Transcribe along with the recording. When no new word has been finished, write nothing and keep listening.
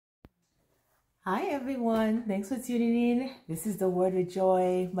Hi everyone, thanks for tuning in. This is the Word of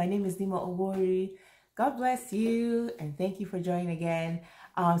Joy. My name is Nima Owori. God bless you and thank you for joining again.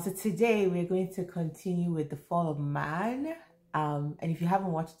 So today we're going to continue with the fall of man. And if you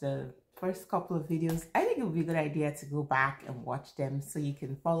haven't watched the first couple of videos, I think it would be a good idea to go back and watch them so you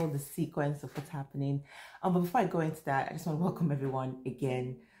can follow the sequence of what's happening. But before I go into that, I just want to welcome everyone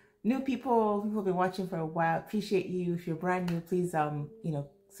again. New people who've been watching for a while, appreciate you. If you're brand new, please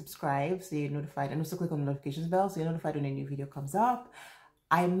subscribe so you're notified, and also click on the notifications bell so you're notified when a new video comes up.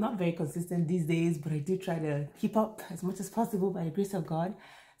 I'm not very consistent these days, but I do try to keep up as much as possible by the grace of God.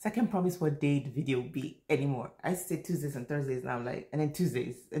 So I can't promise what day the video will be anymore. I say Tuesdays and Thursdays now, and then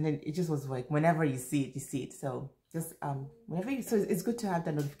Tuesdays, and then it just was like whenever you see it, you see it. So just whenever you, so it's good to have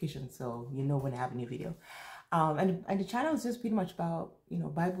that notification so you know when I have a new video. And the channel is just pretty much about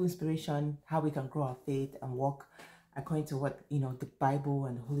Bible inspiration, how we can grow our faith and walk according to what the Bible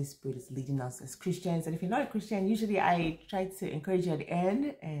and the Holy Spirit is leading us as Christians. And if you're not a Christian, usually I try to encourage you at the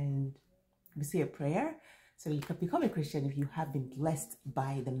end and we say a prayer so you can become a Christian if you have been blessed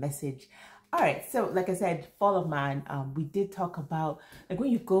by the message. All right, so like I said, fall of man. We did talk about, like,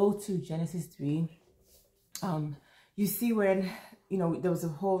 when you go to Genesis 3, you see when there was a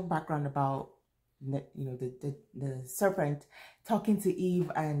whole background about the serpent talking to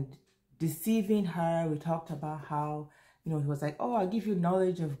Eve and deceiving her. We talked about how he was like, oh, I'll give you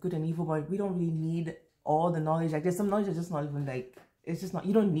knowledge of good and evil, but we don't really need all the knowledge. Like, there's some knowledge that's just not even, like, it's just not,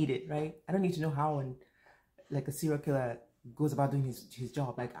 you don't need it, right? I don't need to know how and like a serial killer goes about doing his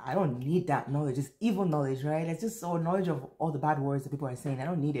job. Like, I don't need that knowledge. It's evil knowledge, right? It's just all knowledge of all the bad words that people are saying. I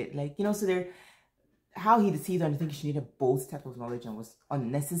don't need it. Like, so there, how he deceived her, and I think she needed both type of knowledge and was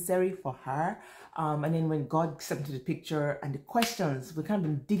unnecessary for her. And then when God stepped into the picture and the questions, we kind of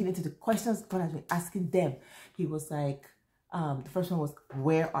been digging into the questions God has been asking them. He was like, the first one was,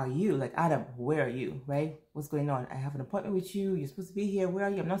 where are you? Like, Adam, where are you? Right? What's going on? I have an appointment with you. You're supposed to be here. Where are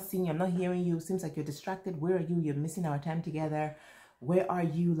you? I'm not seeing you. I'm not hearing you. Seems like you're distracted. Where are you? You're missing our time together. Where are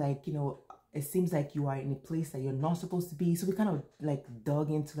you? Like, it seems like you are in a place that you're not supposed to be. So we kind of like dug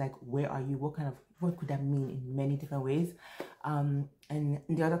into like, where are you? What could that mean in many different ways? And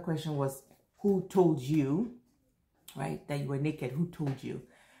the other question was, who told you, right, that you were naked? Who told you?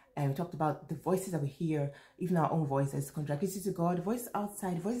 And we talked about the voices that we hear, even our own voices, contradictory to God, voices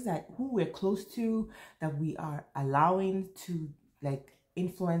outside, voices that who we're close to, that we are allowing to like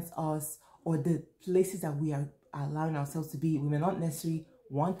influence us, or the places that we are allowing ourselves to be. We may not necessarily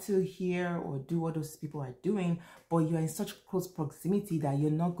want to hear or do what those people are doing, but you're in such close proximity that you're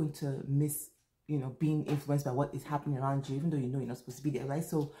not going to miss being influenced by what is happening around you, even though you're not supposed to be there, right?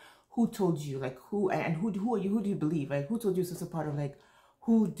 So who told you? Like, who are you? Who do you believe? Like, who told you? It's also part of like,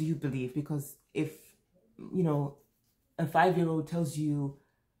 who do you believe? Because if a 5-year-old tells you,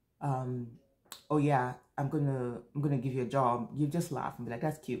 oh yeah, I'm gonna give you a job, you just laugh and be like,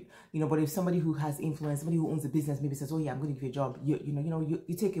 that's cute, but if somebody who has influence, somebody who owns a business maybe says, oh yeah, I'm gonna give you a job,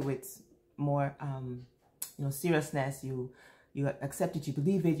 you take it with more seriousness. You accept it, you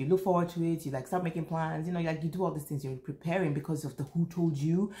believe it, you look forward to it, you like start making plans, you do all these things. You're preparing because of the who told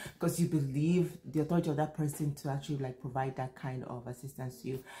you, because you believe the authority of that person to actually like provide that kind of assistance to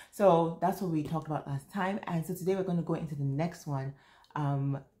you. So that's what we talked about last time. And so today we're going to go into the next one.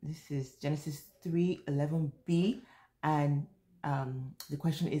 This is Genesis 3:11b, and the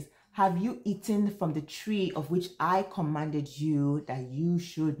question is, have you eaten from the tree of which I commanded you that you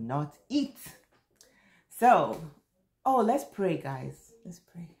should not eat? So let's pray, guys. Let's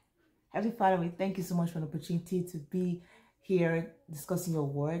pray. Heavenly Father, we thank you so much for the opportunity to be here discussing your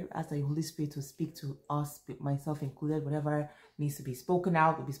word. Ask the Holy Spirit to speak to us, myself included. Whatever needs to be spoken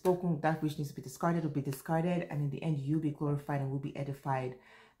out will be spoken. That which needs to be discarded will be discarded. And in the end, you'll be glorified and we'll be edified.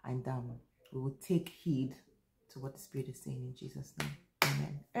 And we will take heed to what the Spirit is saying in Jesus' name.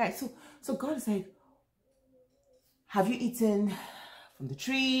 Amen. All right, so God is like, have you eaten from the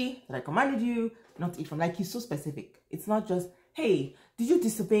tree that I commanded you not to eat from? Like, he's so specific. It's not just, hey, did you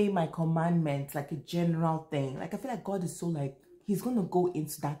disobey my commandment? Like a general thing. Like, I feel like God is so like, he's going to go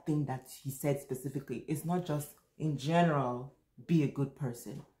into that thing that he said specifically. It's not just in general, be a good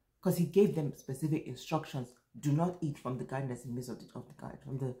person. Because he gave them specific instructions. Do not eat from the garden that's in the midst of the garden,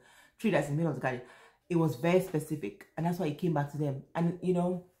 from the tree that's in the middle of the garden. It was very specific. And that's why he came back to them. And,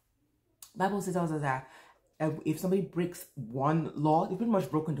 Bible says also that if somebody breaks one law, they've pretty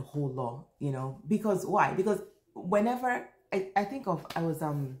much broken the whole law, because why? Because whenever I think of, I was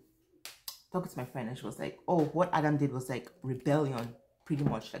talking to my friend and she was like, oh, what Adam did was like rebellion, pretty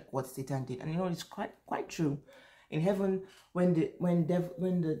much like what Satan did. And it's quite true. In heaven, when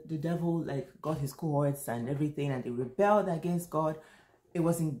the devil like got his cohorts and everything, and they rebelled against God, it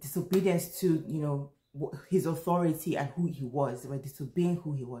was in disobedience to, you know, his authority and who he was. They were disobeying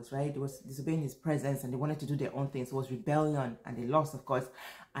who he was, right? They was disobeying his presence, and they wanted to do their own things. It was rebellion, and they lost, of course,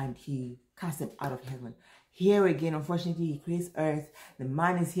 and he cast them out of heaven. Here again, unfortunately, he creates earth. The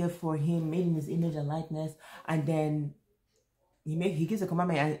man is here for him, made in his image and likeness, and then he gives a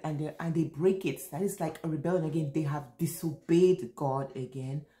commandment, and they break it. That is like a rebellion again. They have disobeyed God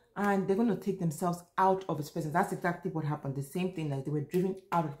again, and they're going to take themselves out of his presence. That's exactly what happened. The same thing, like they were driven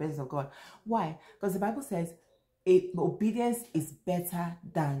out of the presence of God. Why? Because the Bible says obedience is better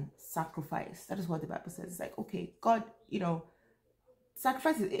than sacrifice. That is what the Bible says. It's like, okay, God, you know,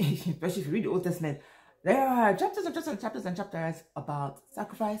 sacrifice is, especially if you read the Old Testament, there are chapters and chapters and chapters and chapters about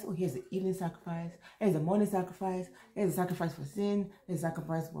sacrifice. Oh, here's the evening sacrifice. Here's the morning sacrifice. Here's the sacrifice for sin. Here's the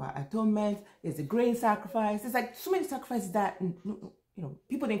sacrifice for atonement. Here's the grain sacrifice. There's like so many sacrifices that, you know,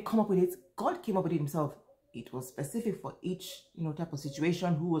 people didn't come up with it. God came up with it himself. It was specific for each, you know, type of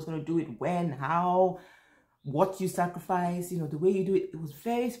situation. Who was going to do it, when, how, what you sacrifice, you know, the way you do it. It was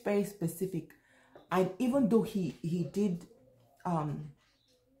very, very specific. And even though he did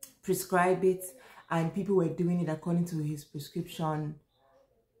prescribe it, and people were doing it according to his prescription,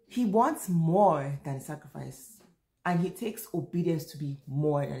 he wants more than a sacrifice. And he takes obedience to be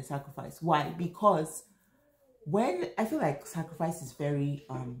more than a sacrifice. Why? Because when I feel like sacrifice is very,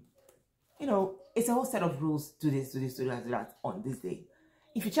 you know, it's a whole set of rules. Do this, do this, do that, do that on this day.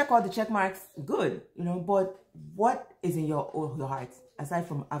 If you check all the check marks, good, you know, but what is in your heart? Aside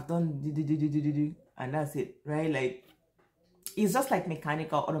from, I've done do, and that's it, right? Like, it's just like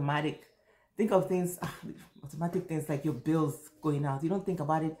mechanical, automatic. Think of things, automatic things like your bills going out. You don't think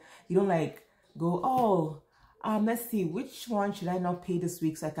about it. You don't like go, oh, let's see, which one should I not pay this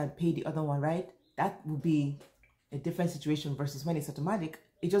week so I can pay the other one, right? That would be a different situation versus when it's automatic.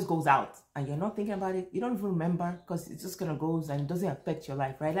 It just goes out and you're not thinking about it. You don't even remember because it's just going to go and it doesn't affect your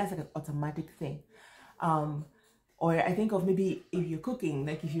life, right? That's like an automatic thing. Or I think of maybe if you're cooking,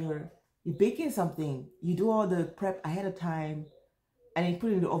 like if you're baking something, you do all the prep ahead of time, and then you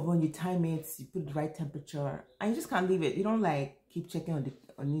put it in the oven, you time it, you put the right temperature, and you just can't leave it. You don't like keep checking on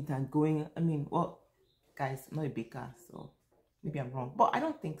it and going. I mean, well, guys, I'm not a baker, so maybe I'm wrong, but I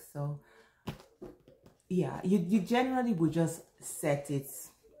don't think so. Yeah, you generally would just set it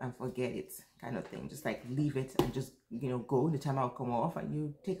and forget it, kind of thing. Just like leave it and just, you know, go. The timer will come off and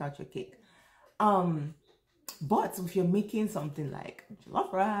you take out your cake. But if you're making something like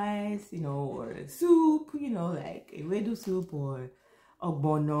jollof rice, you know, or a soup, you know, like a redu soup or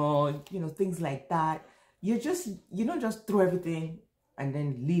ogbono, you know, things like that, you don't just throw everything and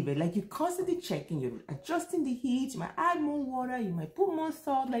then leave it. Like, you're constantly checking, you're adjusting the heat, you might add more water, you might put more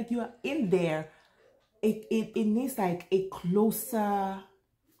salt, like you are in there. It needs like a closer,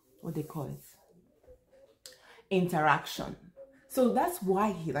 what they call it, interaction. So that's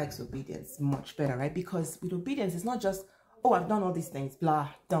why he likes obedience much better, right? Because with obedience, it's not just, oh, I've done all these things, blah,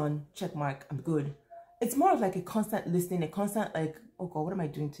 done, check mark, I'm good. It's more of like a constant listening, a constant like, oh God, what am I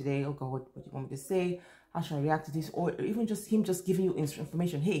doing today? Oh God, what do you want me to say? How should I react to this? Or even just him just giving you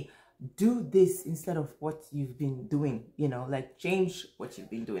information. Hey, do this instead of what you've been doing, you know, like change what you've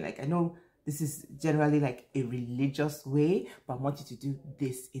been doing. Like, I know this is generally like a religious way, but I want you to do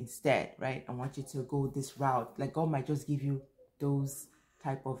this instead, right? I want you to go this route. Like, God might just give you those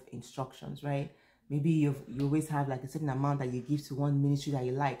type of instructions, right? Maybe you always have like a certain amount that you give to one ministry that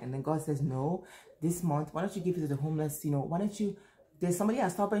you like, and then God says, no, this month, why don't you give it to the homeless? You know, why don't you, there's somebody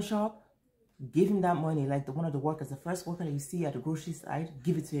at Stop and Shop, give him that money, like one of the workers, the first worker that you see at the grocery side,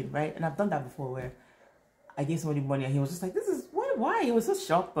 give it to him, right? And I've done that before where I gave somebody money and he was just like, this is, why? He was so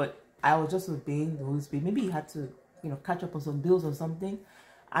shocked, but I was just obeying the Holy Spirit. Maybe he had to, you know, catch up on some bills or something.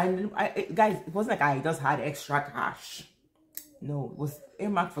 And guys, it wasn't like I just had extra cash. No, it was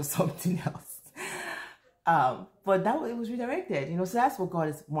earmarked for something else. But that it was redirected, you know. So that's what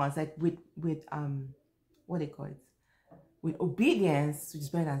God wants. Like with what they call it, with obedience, which is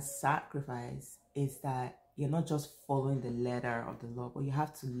better than sacrifice, is that you're not just following the letter of the law, but you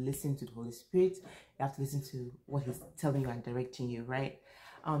have to listen to the Holy Spirit. You have to listen to what He's telling you and directing you, right?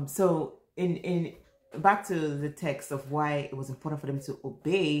 So in back to the text of why it was important for them to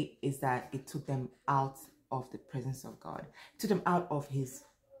obey is that it took them out of the presence of God. It took them out of His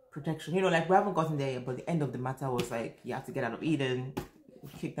protection. You know, like we haven't gotten there yet, but the end of the matter was like, you have to get out of Eden,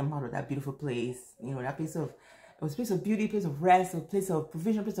 kick them out of that beautiful place. You know, that place of, it was a place of beauty, place of rest, a place of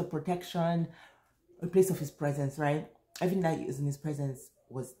provision, place of protection, a place of His presence, right? Everything that is in His presence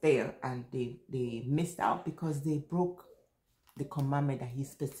was there, and they missed out because they broke the commandment that He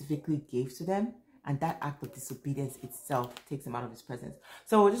specifically gave to them. And that act of disobedience itself takes them out of His presence.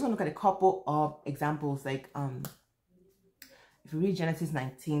 So we're just going to look at a couple of examples. Like, if you read Genesis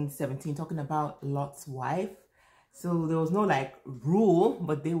 19:17, talking about Lot's wife, so there was no like rule,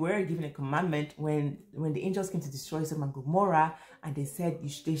 but they were given a commandment when the angels came to destroy Sodom and Gomorrah, and they said they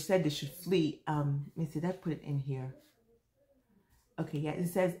should flee. Let me see that, put it in here. Okay, yeah, it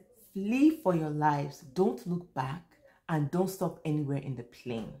says, flee for your lives, don't look back, and don't stop anywhere in the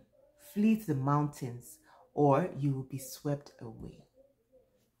plain. Flee to the mountains, or you will be swept away.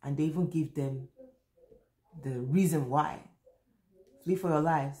 And they even give them the reason why. Flee for your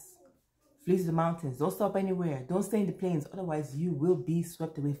lives. Flee to the mountains. Don't stop anywhere. Don't stay in the plains. Otherwise, you will be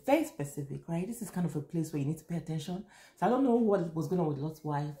swept away. Very specific, right? This is kind of a place where you need to pay attention. So I don't know what was going on with Lot's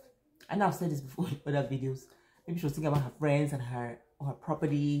wife. I know I've said this before in other videos. Maybe she was thinking about her friends and her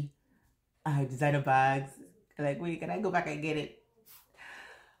property and her designer bags. Like, wait, can I go back and get it?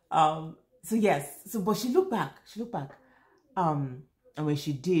 So yes. So, but she looked back. And when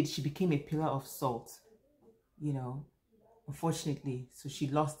she did, she became a pillar of salt. You know, unfortunately, so she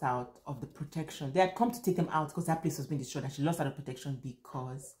lost out of the protection. They had come to take them out because that place was being destroyed, and she lost out of protection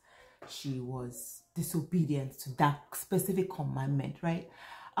because she was disobedient to that specific commandment, right?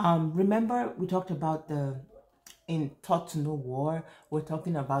 Remember we talked about in Taught to No War, we're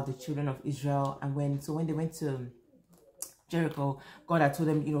talking about the children of Israel, and when they went to Jericho, God had told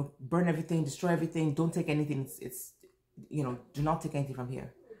them, you know, burn everything, destroy everything, don't take anything. It's you know, do not take anything from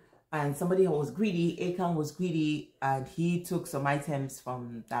here. And somebody who was greedy, Achan was greedy, and he took some items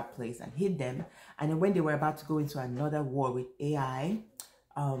from that place and hid them. And then when they were about to go into another war with Ai,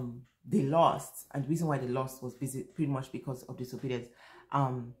 they lost. And the reason why they lost was pretty much because of disobedience.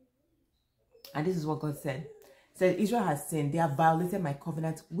 And this is what God said. He said, Israel has sinned. They have violated my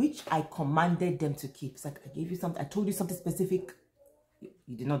covenant, which I commanded them to keep. It's like, I gave you something, I told you something specific.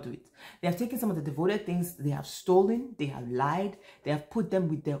 You did not do it. They have taken some of the devoted things, they have stolen, they have lied, they have put them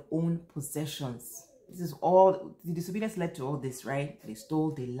with their own possessions. This is all, the disobedience led to all this, right? They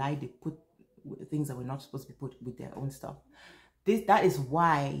stole, they lied, they put things that were not supposed to be put with their own stuff. That is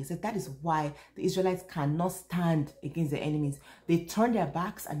why, he said, that is why the Israelites cannot stand against their enemies. They turn their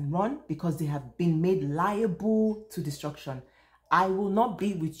backs and run because they have been made liable to destruction. I will not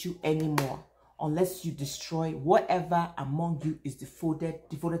be with you anymore unless you destroy whatever among you is devoted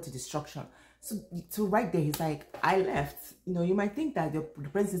to destruction. So right there, he's like, I left. You know, you might think that the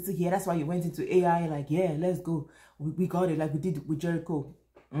prince is still here. That's why you went into Ai, like, yeah, let's go. We got it, like we did with Jericho.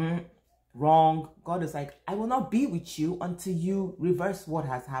 Wrong. God is like, I will not be with you until you reverse what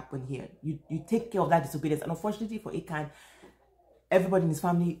has happened here. You take care of that disobedience. And unfortunately for Achan, everybody in his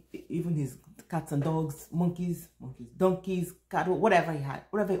family, even his cats and dogs, monkeys, donkeys, cattle, whatever he had,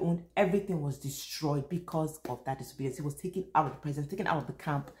 whatever he owned, everything was destroyed because of that disobedience. He was taken out of the presence, taken out of the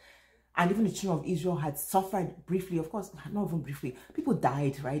camp. And even the children of Israel had suffered briefly, of course, not even briefly. People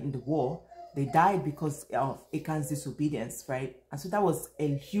died, right, in the war. They died because of Achan's disobedience, right? And so that was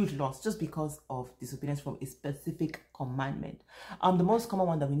a huge loss just because of disobedience from a specific commandment. The most common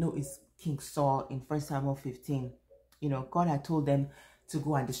one that we know is King Saul in 1 Samuel 15. You know, God had told them to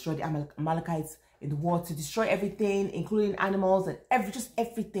go and destroy the Amalekites in the war, to destroy everything, including animals, and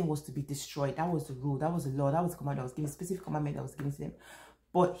everything was to be destroyed. That was the rule, that was the law, that was the command that was given, specific commandment that was given to him.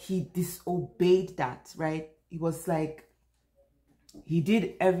 But he disobeyed that, right? It was like he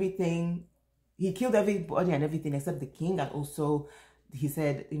did everything. He killed everybody and everything except the king, and also he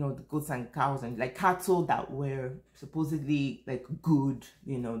said, you know, the goats and cows and like cattle that were supposedly like good,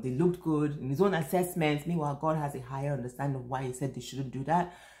 you know, they looked good in his own assessment. Meanwhile, God has a higher understanding of why he said they shouldn't do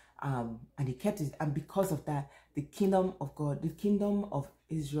that. And he kept it. And because of that, the kingdom of God, the kingdom of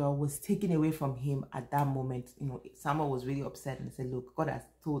Israel was taken away from him at that moment. You know, Samuel was really upset and said, look, God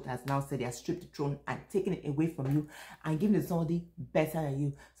has now said he has stripped the throne and taken it away from you and given it to somebody better than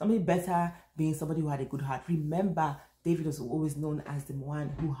you. Somebody better being somebody who had a good heart. Remember, David was always known as the one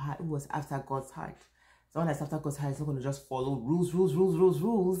who was after God's heart. Someone that's after God's heart is not going to just follow rules.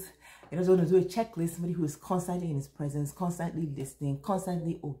 You're not going to do a checklist. Somebody who is constantly in his presence, constantly listening,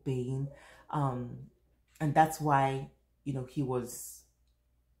 constantly obeying. And that's why, you know,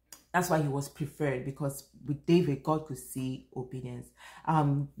 that's why he was preferred, because with David, God could see obedience.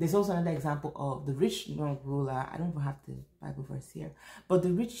 There's also another example of the rich young ruler. I don't even have the Bible verse here, but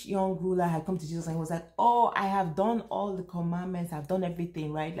the rich young ruler had come to Jesus and he was like, oh, I have done all the commandments. I've done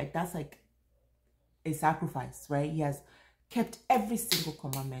everything, right? Like that's like a sacrifice, right? He has kept every single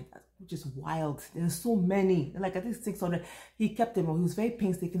commandment, which is wild. There's so many, like I think 600. He kept them all. He was very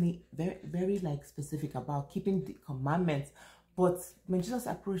painstakingly, very like specific about keeping the commandments. But when Jesus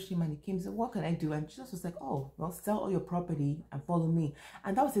approached him and he came and said, what can I do? And Jesus was like, oh, well, sell all your property and follow me.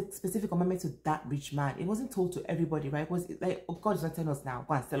 And that was a specific commandment to that rich man. It wasn't told to everybody, right? It was like, oh, God is not telling us now,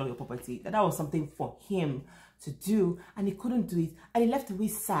 go and sell all your property. That was something for him to do, and he couldn't do it, and he left away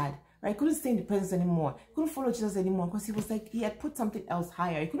sad, right? He couldn't stay in the presence anymore. He couldn't follow Jesus anymore because he was like, he had put something else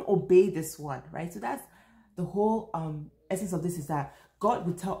higher. He couldn't obey this one, right? So that's the whole essence of this, is that God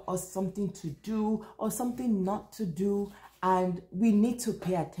will tell us something to do or something not to do, and we need to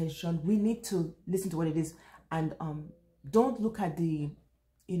pay attention. We need to listen to what it is, and don't look at the,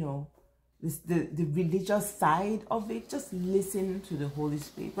 you know, the religious side of it. Just listen to the Holy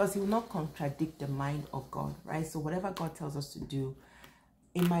Spirit, because he will not contradict the mind of God, right? So whatever God tells us to do,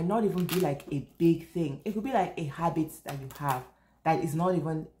 it might not even be like a big thing. It could be like a habit that you have that is not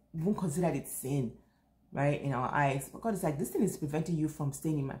even considered it's sin, right, in our eyes. But God is like, this thing is preventing you from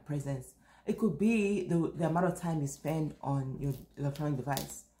staying in my presence. It could be the amount of time you spend on your electronic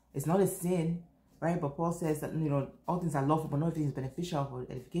device. It's not a sin, right? But Paul says that, you know, all things are lawful, but not everything is beneficial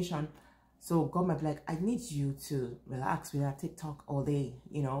for edification. So God might be like, I need you to relax without TikTok all day,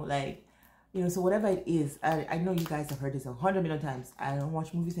 you know, like, you know, so whatever it is, I know you guys have heard this 100 million times. I don't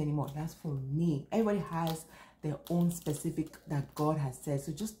watch movies anymore. That's for me. Everybody has their own specific that God has said.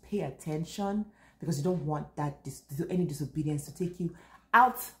 So just pay attention, because you don't want that any disobedience to take you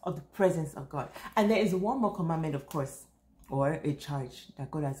out of the presence of God. And there is one more commandment, of course, or a charge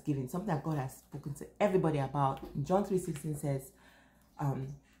that God has given, something that God has spoken to everybody about. John 3:16 says,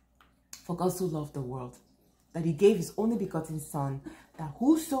 for God so loved the world that he gave his only begotten son, that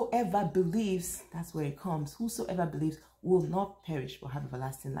whosoever believes, that's where it comes, whosoever believes will not perish but have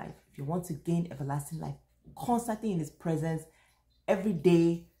everlasting life. If you want to gain everlasting life, constantly in his presence, every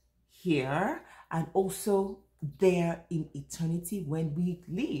day here, and also there in eternity when we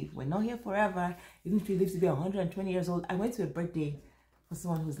leave. We're not here forever. Even if we live to be 120 years old. I went to a birthday for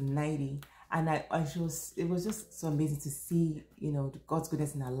someone who's 90, and it was just so amazing to see, you know, God's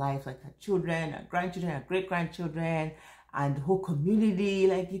goodness in her life, like her children, her grandchildren, her great-grandchildren, and the whole community.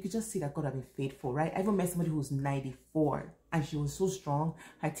 Like, you could just see that God had been faithful, right? I even met somebody who was 94, and she was so strong.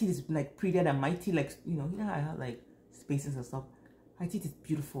 Her teeth is like prettier than my teeth, like, you know how I have like spaces and stuff. Her teeth is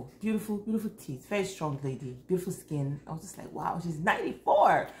beautiful, beautiful, beautiful teeth. Very strong lady, beautiful skin. I was just like, wow, she's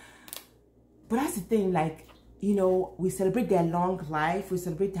 94. But that's the thing, like, you know, we celebrate their long life. We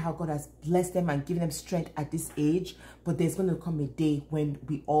celebrate how God has blessed them and given them strength at this age. But there's going to come a day when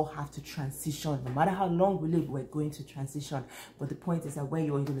we all have to transition. No matter how long we live, we're going to transition. But the point is that where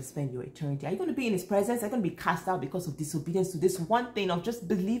you're going to spend your eternity. Are you going to be in his presence? Are you going to be cast out because of disobedience to this one thing of just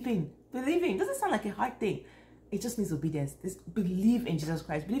believing? Believing doesn't sound like a hard thing. It just means obedience. Believe in Jesus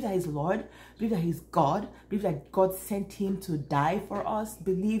Christ. Believe that he's Lord. Believe that he's God. Believe that God sent him to die for us.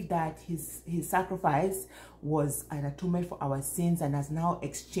 Believe that his sacrifice was an atonement for our sins and has now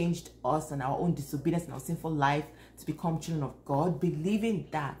exchanged us and our own disobedience and our sinful life to become children of God. Believing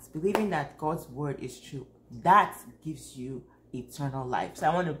that God's word is true. That gives you eternal life. So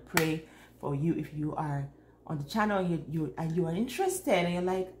I want to pray for you if you are on the channel and you are interested and you're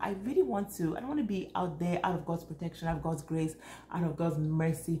like, I really want to, I don't want to be out there out of God's protection, out of God's grace, out of God's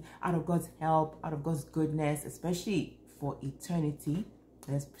mercy, out of God's help, out of God's goodness, especially for eternity.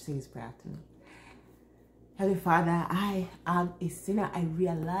 Let's say this prayer after me. Heavenly Father, I am a sinner. I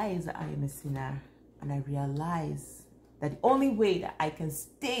realize that I am a sinner, and I realize that the only way that I can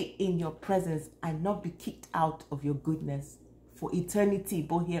stay in your presence and not be kicked out of your goodness for eternity,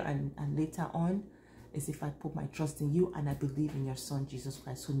 both here and later on, is if I put my trust in you and I believe in your Son, Jesus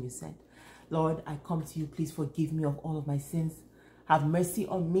Christ, whom you sent. Lord, I come to you. Please forgive me of all of my sins. Have mercy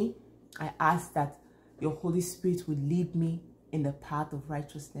on me. I ask that your Holy Spirit will lead me in the path of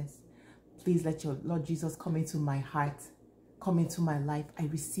righteousness. Please let your Lord Jesus come into my heart, come into my life. I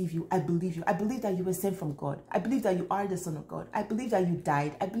receive you. I believe you. I believe that you were sent from God. I believe that you are the Son of God. I believe that you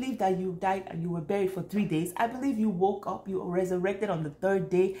died. I believe that you died and you were buried for 3 days. I believe you woke up, you were resurrected on the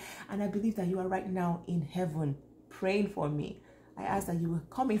 3rd day. And I believe that you are right now in heaven praying for me. I ask that you will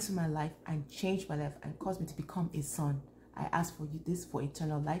come into my life and change my life and cause me to become a son. I ask for you this for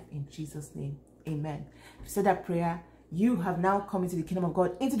eternal life in Jesus' name. Amen. If you said that prayer, you have now come into the kingdom of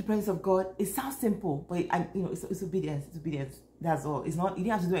God, into the presence of God. It sounds simple, but you know, it's obedience. It's obedience. That's all. It's not, you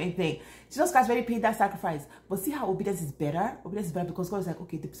didn't have to do anything. Jesus Christ already paid that sacrifice. But see how obedience is better? Obedience is better because God is like,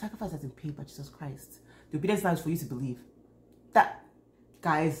 okay, the sacrifice has been paid by Jesus Christ. The obedience now is for you to believe. That,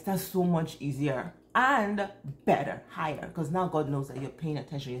 guys, that's so much easier and better, higher, because now God knows that you're paying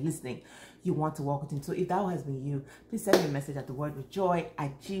attention, you're listening, you want to walk with him. So if that has been you, please send me a message at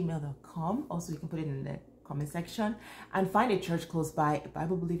thewordwithjoy@gmail.com. Also, you can put it in the comment section, and find a church close by, a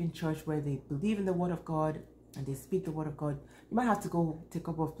Bible-believing church where they believe in the word of God and they speak the word of God. You might have to go to a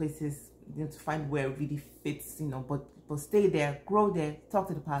couple of places, you know, to find where it really fits, you know, but stay there, grow there, talk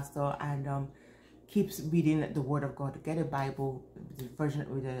to the pastor, and keeps reading the word of God. Get a Bible, the version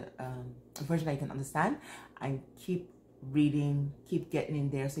with a version that you can understand, and keep reading, keep getting in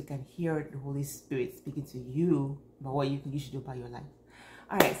there so you can hear the Holy Spirit speaking to you about what you should do about your life.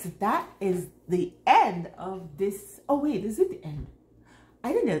 All right, so that is the end of this. Oh wait, is it the end?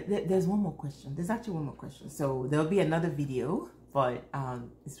 I think there's one more question. There's actually one more question. So there'll be another video, but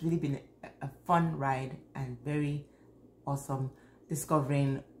it's really been a fun ride and very awesome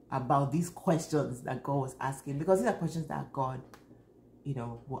discovering about these questions that God was asking, because these are questions that God, you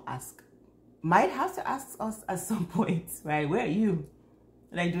know, will ask, might have to ask us at some point, right? Where are you?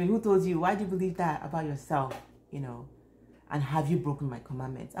 Like, who told you? Why do you believe that about yourself? You know, and have you broken my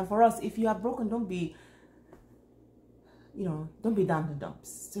commandments? And for us, if you are broken, don't be, you know, don't be down the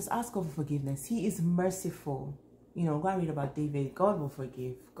dumps. Just ask God for forgiveness. He is merciful. You know, go and read about David. God will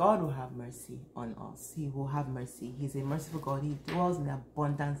forgive. God will have mercy on us. He will have mercy. He's a merciful God. He dwells in the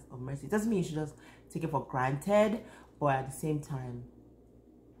abundance of mercy. It doesn't mean you should just take it for granted, but at the same time,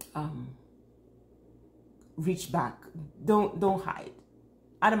 reach back. Don't hide.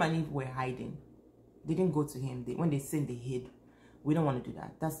 Adam and Eve were hiding. They didn't go to him. When they sinned, they hid. We don't want to do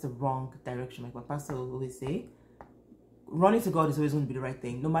that. That's the wrong direction. Like my pastor will always say, running to God is always going to be the right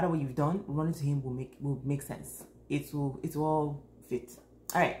thing. No matter what you've done, running to him will make sense. It will all fit.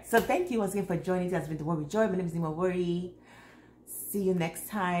 All right. So thank you once again for joining. It has been the Word with Joy. My name is Nima Worry. See you next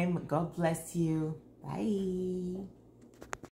time. God bless you. Bye.